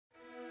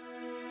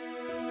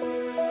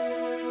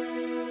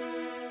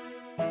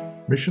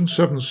Mission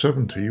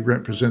 770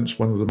 represents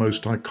one of the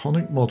most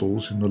iconic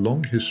models in the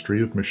long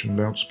history of mission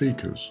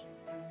loudspeakers.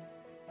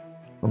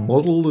 A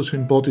model that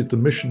embodied the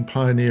mission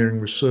pioneering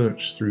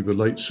research through the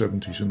late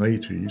 70s and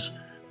 80s,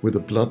 with a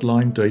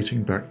bloodline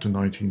dating back to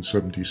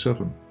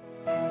 1977.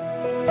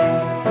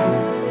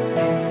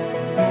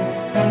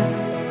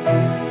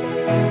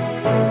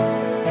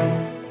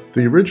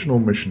 The original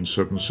Mission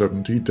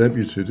 770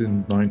 debuted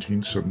in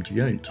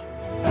 1978.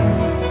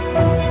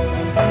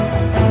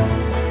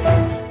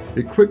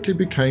 It quickly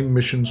became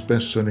Mission's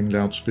best-selling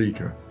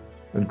loudspeaker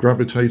and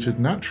gravitated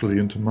naturally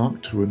into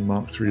Mark II and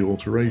Mark III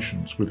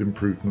alterations with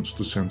improvements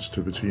to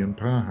sensitivity and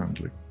power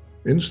handling.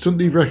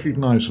 Instantly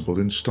recognizable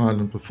in style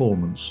and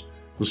performance,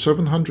 the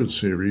 700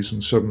 series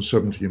and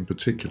 770 in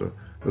particular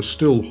are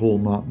still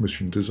hallmark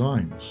Mission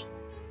designs.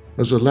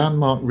 As a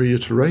landmark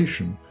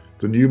reiteration,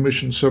 the new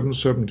Mission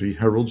 770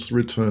 heralds the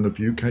return of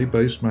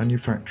UK-based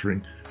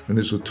manufacturing and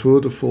is a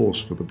tour de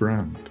force for the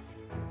brand.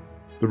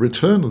 The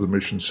return of the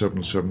Mission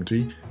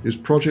 770 is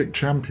project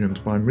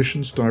championed by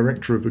Mission's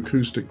Director of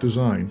Acoustic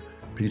Design,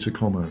 Peter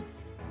Como.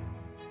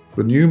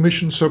 The new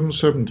Mission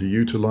 770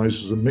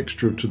 utilizes a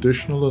mixture of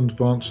traditional and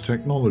advanced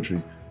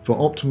technology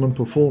for optimum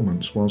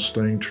performance while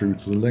staying true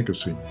to the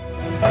legacy.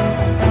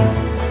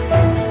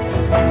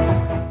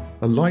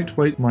 A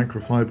lightweight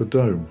microfiber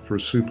dome for a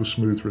super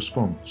smooth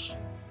response,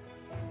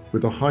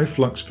 with a high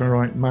flux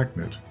ferrite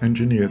magnet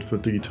engineered for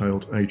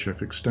detailed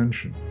HF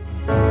extension.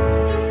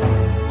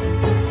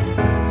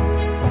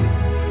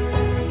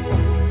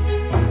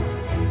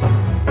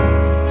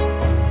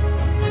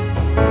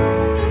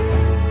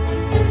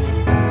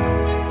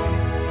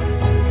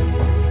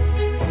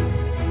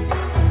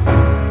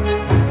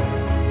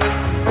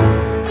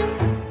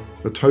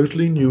 A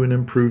totally new and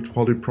improved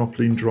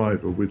polypropylene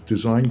driver with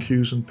design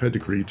cues and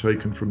pedigree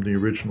taken from the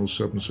original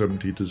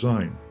 770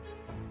 design.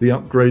 The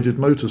upgraded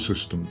motor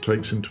system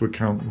takes into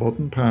account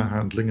modern power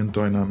handling and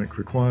dynamic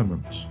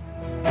requirements.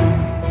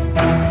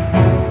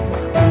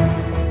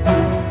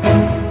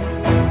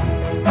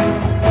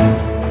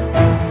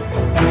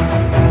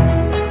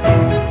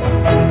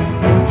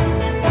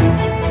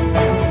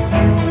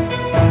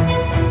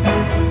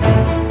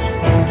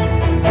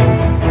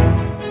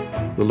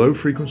 The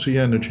low-frequency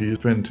energy is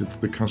vented to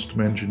the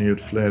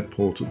custom-engineered flared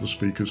port at the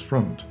speaker's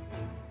front.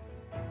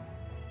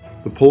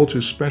 The port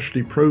is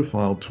specially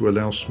profiled to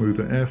allow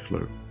smoother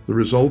airflow. The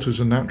result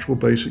is a natural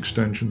bass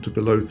extension to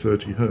below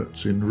 30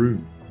 Hz in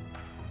room.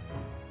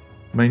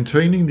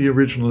 Maintaining the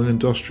original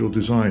industrial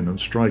design and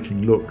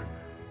striking look,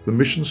 the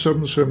Mission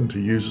 770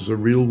 uses a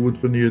real wood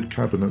veneered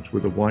cabinet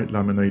with a white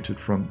laminated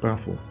front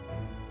baffle.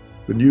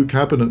 The new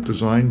cabinet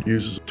design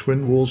uses a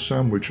twin-wall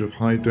sandwich of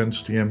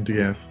high-density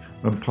MDF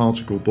and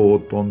particle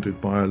board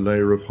bonded by a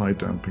layer of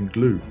high-damping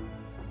glue.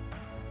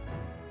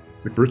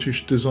 The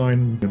British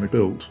design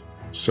built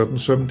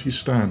 770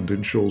 stand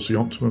ensures the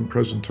optimum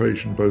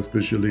presentation both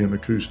visually and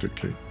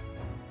acoustically.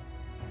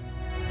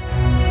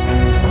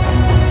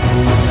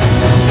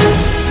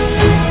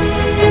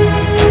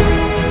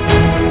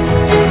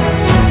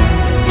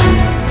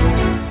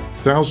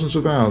 Thousands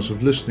of hours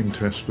of listening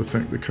tests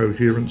perfect the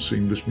coherent,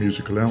 seamless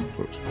musical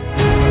output.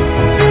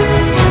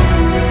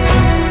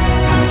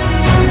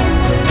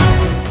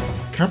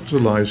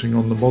 Capitalizing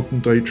on the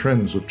modern-day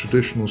trends of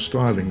traditional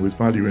styling with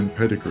value in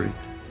pedigree,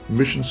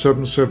 Mission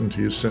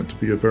 770 is set to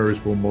be a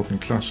veritable modern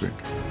classic.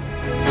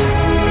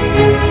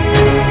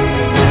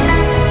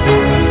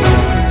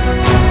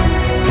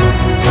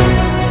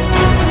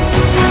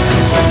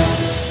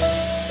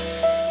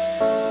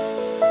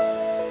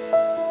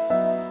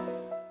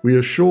 We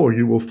are sure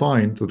you will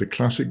find that a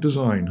classic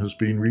design has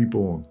been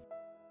reborn.